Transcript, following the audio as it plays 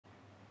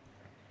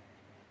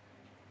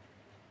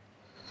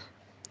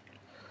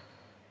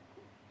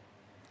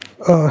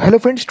Hello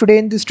friends, today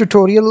in this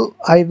tutorial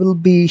I will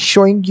be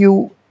showing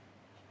you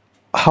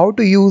how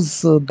to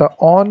use the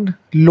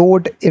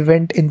onLoad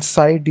event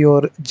inside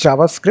your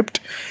JavaScript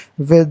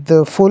with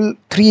the full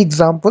 3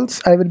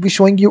 examples. I will be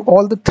showing you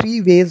all the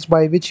 3 ways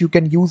by which you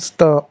can use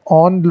the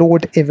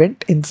onLoad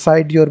event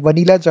inside your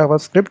vanilla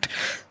JavaScript.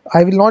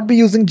 I will not be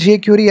using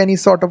jQuery, any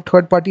sort of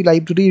third-party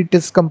library. It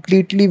is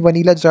completely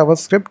vanilla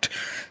JavaScript,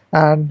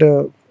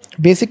 and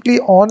basically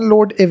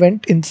onLoad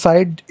event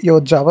inside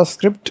your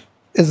JavaScript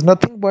is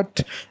nothing but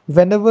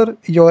whenever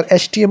your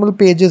HTML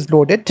page is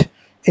loaded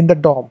in the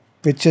DOM,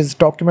 which is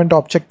document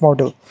object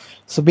model.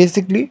 So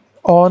basically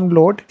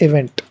onLoad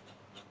event.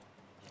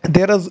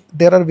 There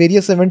are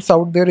various events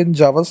out there in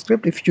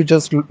JavaScript. If you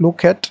just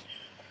look at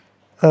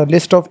a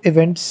list of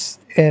events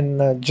in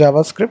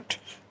JavaScript,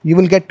 you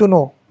will get to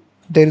know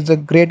there is a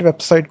great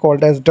website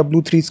called as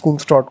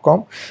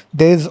w3schools.com.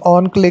 There is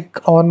on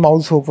click, on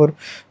mouse hover.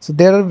 So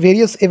there are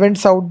various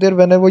events out there.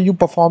 Whenever you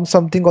perform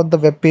something on the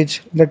web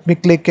page, let me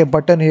click a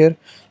button here,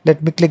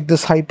 let me click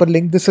this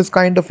hyperlink. This is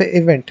kind of an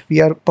event.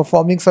 We are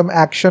performing some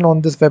action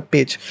on this web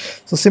page.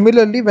 So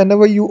similarly,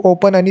 whenever you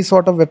open any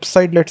sort of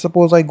website, let's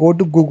suppose I go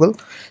to Google,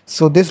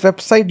 so this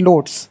website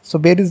loads. So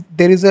there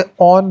is a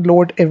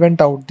onLoad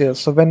event out there.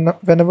 So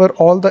whenever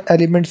all the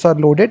elements are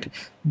loaded,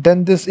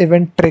 then this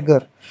event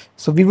trigger.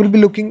 So we will be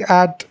looking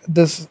at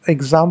this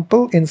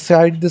example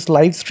inside this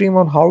live stream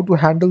on how to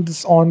handle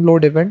this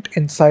onLoad event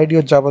inside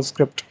your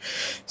JavaScript.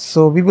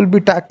 So we will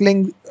be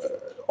tackling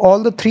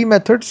all the 3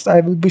 methods. I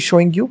will be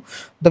showing you.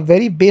 The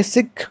very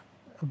basic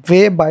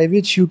way by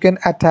which you can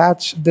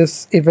attach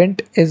this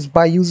event is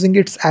by using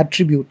its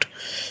attribute.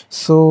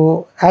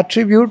 So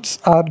attributes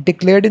are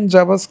declared in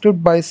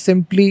JavaScript by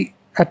simply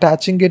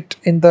attaching it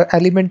in the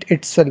element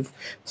itself.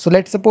 So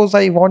let's suppose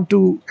I want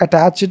to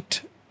attach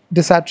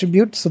this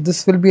attribute. So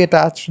this will be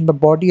attached in the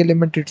body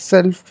element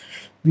itself.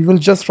 We will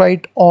just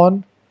write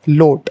on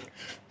load.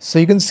 So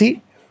you can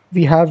see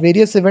we have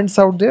various events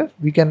out there.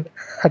 We can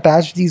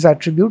attach these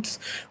attributes,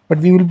 but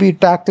we will be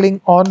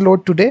tackling on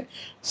load today.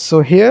 So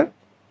here,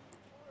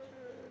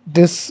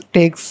 this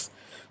takes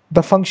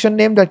the function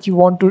name that you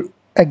want to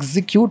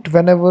execute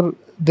whenever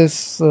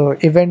this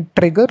event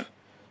trigger,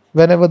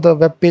 whenever the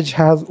web page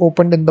has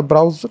opened in the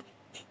browser.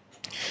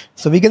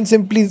 So we can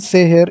simply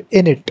say here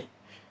init.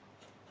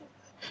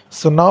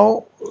 So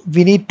now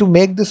we need to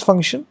make this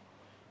function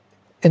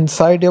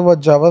inside our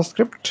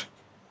JavaScript.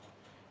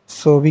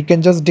 So we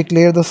can just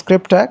declare the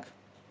script tag,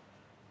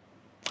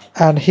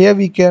 and here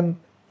we can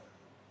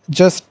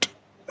just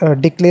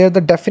declare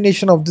the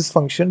definition of this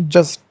function,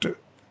 just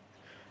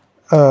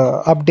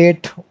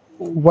update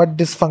what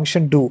this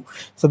function do.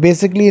 So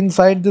basically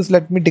inside this,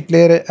 let me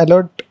declare an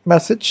alert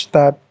message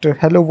that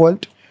hello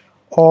world,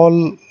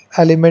 all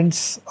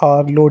elements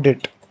are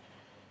loaded.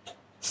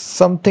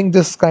 Something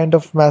this kind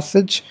of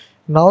message.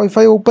 Now if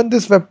I open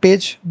this web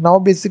page, now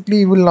basically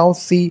you will now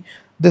see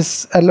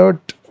this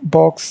alert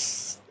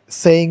box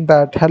saying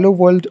that hello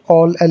world,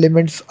 all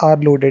elements are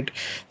loaded.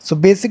 So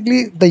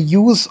basically the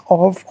use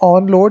of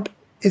onLoad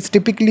is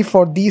typically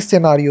for these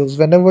scenarios.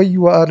 Whenever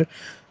you are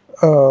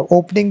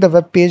opening the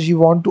web page, you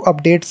want to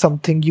update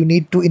something, you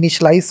need to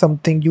initialize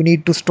something, you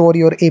need to store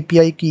your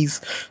API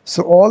keys.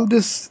 So all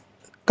this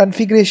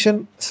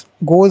configuration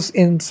goes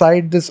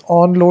inside this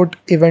onLoad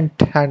event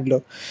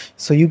handler.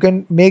 So you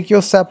can make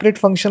your separate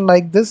function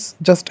like this,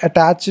 just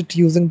attach it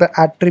using the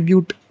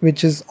attribute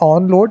which is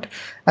onLoad,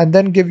 and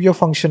then give your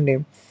function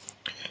name.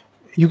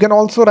 You can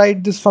also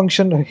write this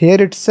function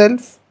here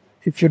itself.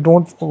 If you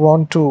don't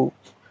want to,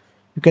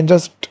 you can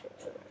just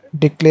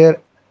declare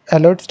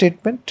alert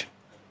statement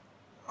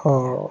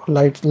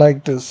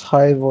like this,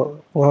 hi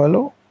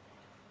hello.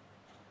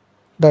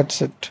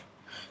 That's it.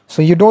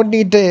 So you don't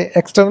need the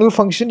external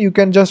function. You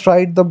can just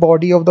write the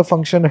body of the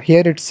function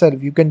here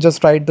itself. You can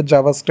just write the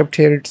JavaScript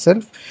here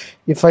itself.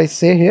 If I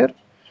say here,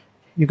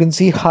 you can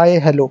see hi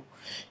hello.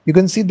 You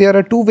can see there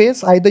are 2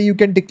 ways. Either you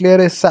can declare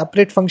a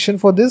separate function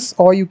for this,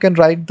 or you can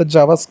write the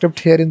JavaScript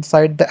here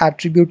inside the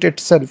attribute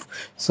itself.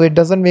 So it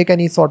doesn't make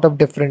any sort of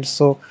difference.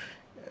 So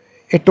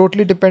it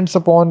totally depends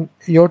upon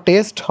your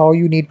taste how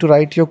you need to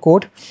write your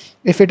code.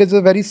 If it is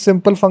a very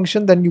simple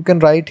function, then you can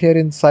write here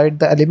inside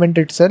the element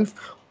itself.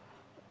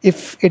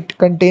 If it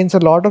contains a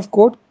lot of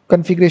code,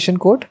 configuration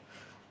code,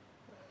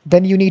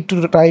 then you need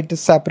to write a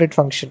separate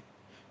function.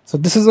 So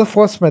this is the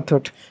first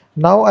method.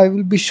 Now I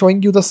will be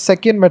showing you the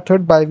second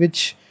method by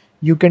which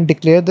you can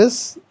declare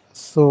this.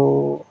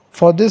 So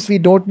for this, we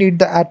don't need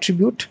the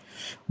attribute.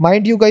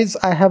 Mind you guys,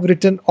 I have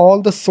written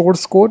all the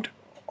source code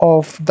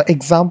of the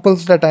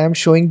examples that I am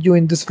showing you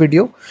in this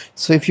video.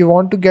 So if you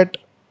want to get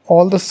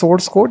all the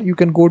source code, you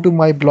can go to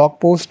my blog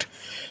post.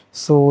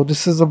 So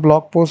this is a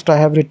blog post I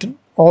have written.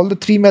 All the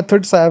 3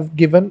 methods I have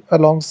given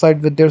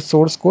alongside with their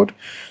source code.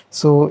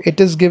 So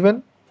it is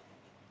given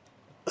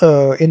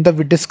in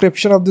the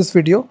description of this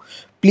video.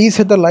 Please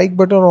hit the like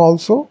button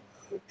also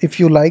if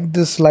you like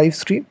this live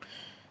stream,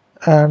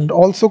 and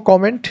also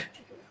comment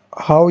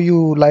how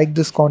you like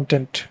this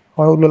content,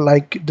 how you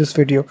like this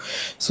video.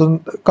 So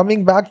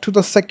coming back to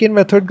the second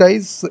method,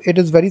 guys, it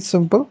is very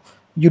simple.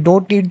 you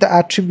don't need the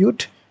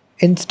attribute.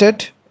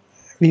 Instead,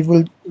 we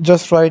will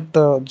just write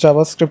the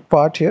JavaScript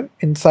part here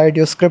inside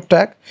your script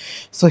tag.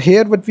 So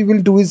here what we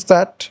will do is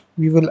that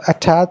we will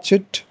attach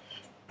it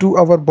to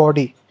our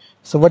body.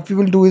 So what we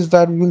will do is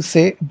that we will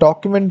say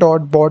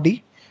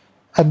document.body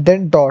and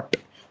then dot.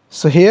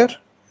 So here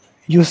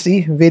you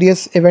see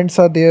various events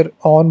are there: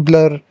 on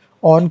blur,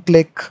 on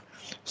click.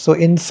 So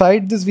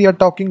inside this we are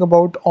talking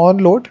about on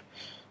load.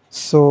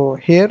 So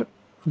here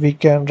we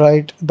can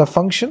write the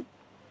function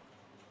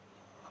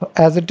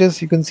as it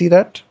is. You can see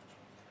that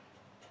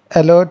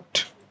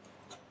alert.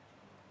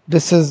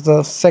 This is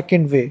the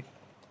second way.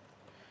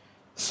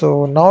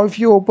 So now if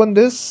you open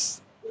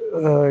this,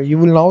 you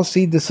will now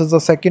see this is the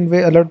second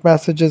way alert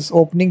message is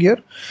opening here.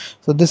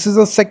 So this is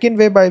the second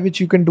way by which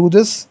you can do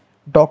this: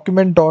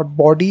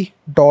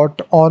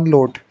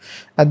 document.body.onload,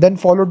 and then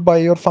followed by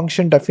your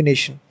function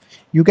definition.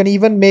 You can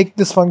even make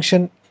this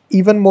function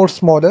even more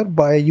smaller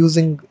by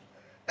using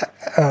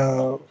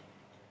uh,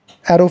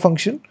 arrow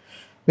function,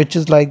 which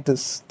is like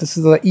this. This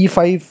is the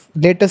E5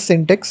 latest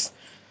syntax.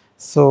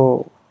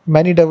 So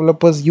many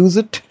developers use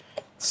it.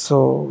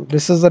 So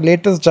this is the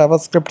latest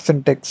JavaScript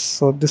syntax.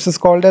 So this is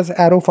called as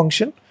arrow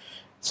function.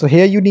 So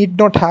here you need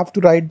not have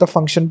to write the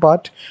function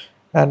part.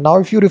 And now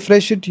if you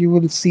refresh it, you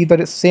will see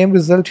the same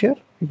result here.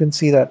 You can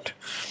see that.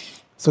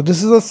 So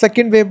this is the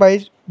second way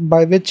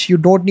by which you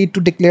don't need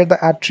to declare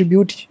the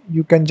attribute.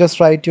 You can just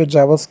write your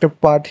JavaScript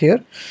part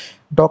here,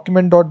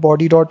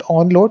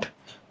 document.body.onload,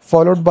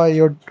 followed by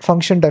your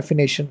function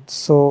definition.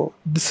 So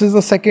this is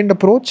the second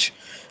approach.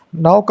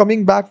 Now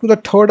coming back to the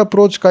third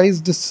approach,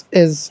 guys, this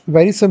is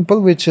very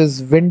simple, which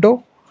is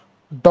window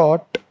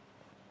dot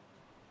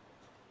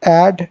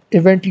add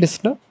event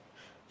listener,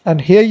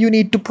 and here you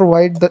need to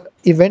provide the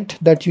event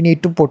that you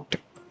need to put.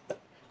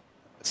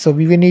 So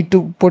we will need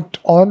to put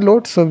on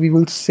load, so we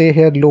will say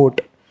here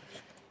load.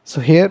 So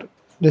here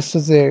this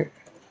is a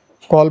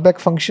callback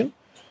function.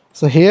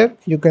 So here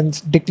you can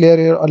declare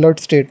your alert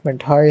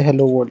statement, hi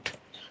hello world.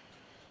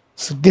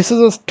 So this is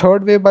a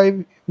third way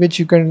by which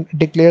you can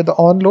declare the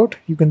onload.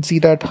 You can see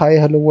that hi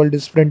hello world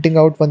is printing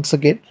out once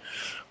again.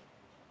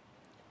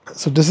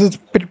 So this is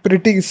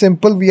pretty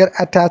simple. We are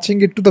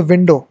attaching it to the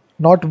window,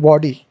 not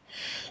body.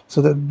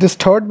 So this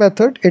third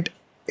method,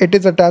 it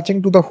is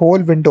attaching to the whole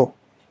window,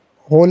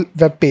 whole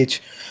web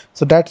page.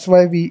 So that's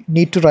why we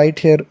need to write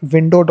here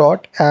window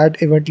dot add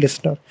event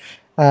listener,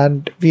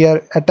 and we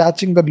are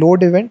attaching the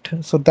load event.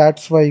 So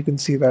that's why you can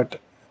see that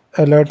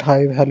alert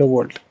hi hello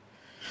world.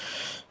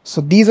 So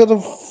these are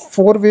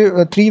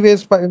the three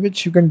ways by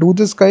which you can do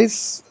this,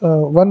 guys.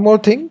 One more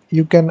thing,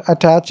 you can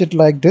attach it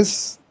like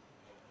this.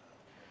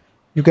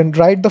 You can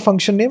write the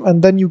function name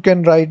and then you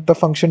can write the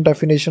function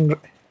definition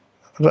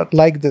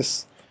like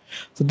this.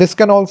 So this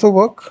can also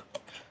work.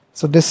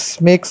 So this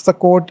makes the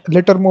code a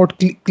little more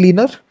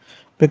cleaner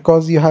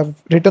because you have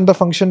written the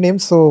function name.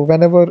 So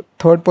whenever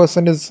third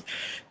person is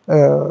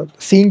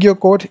seeing your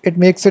code, it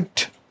makes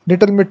it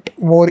little bit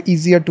more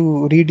easier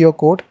to read your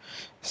code.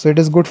 So it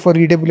is good for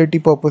readability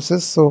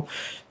purposes. So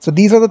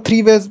these are the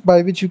three ways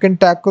by which you can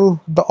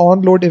tackle the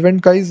onload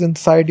event, guys,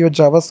 inside your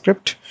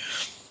JavaScript.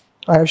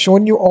 I have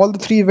shown you all the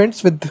three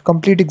events with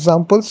complete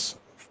examples.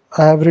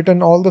 I have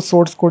written all the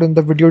source code in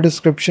the video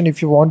description.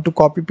 If you want to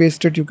copy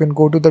paste it, you can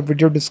go to the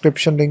video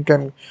description link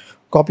and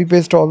copy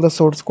paste all the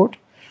source code.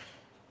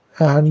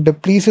 And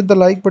please hit the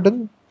like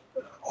button.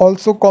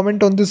 Also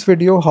comment on this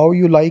video how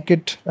you like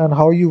it and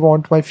how you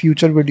want my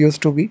future videos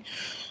to be.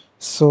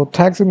 So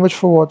thanks very much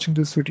for watching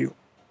this video.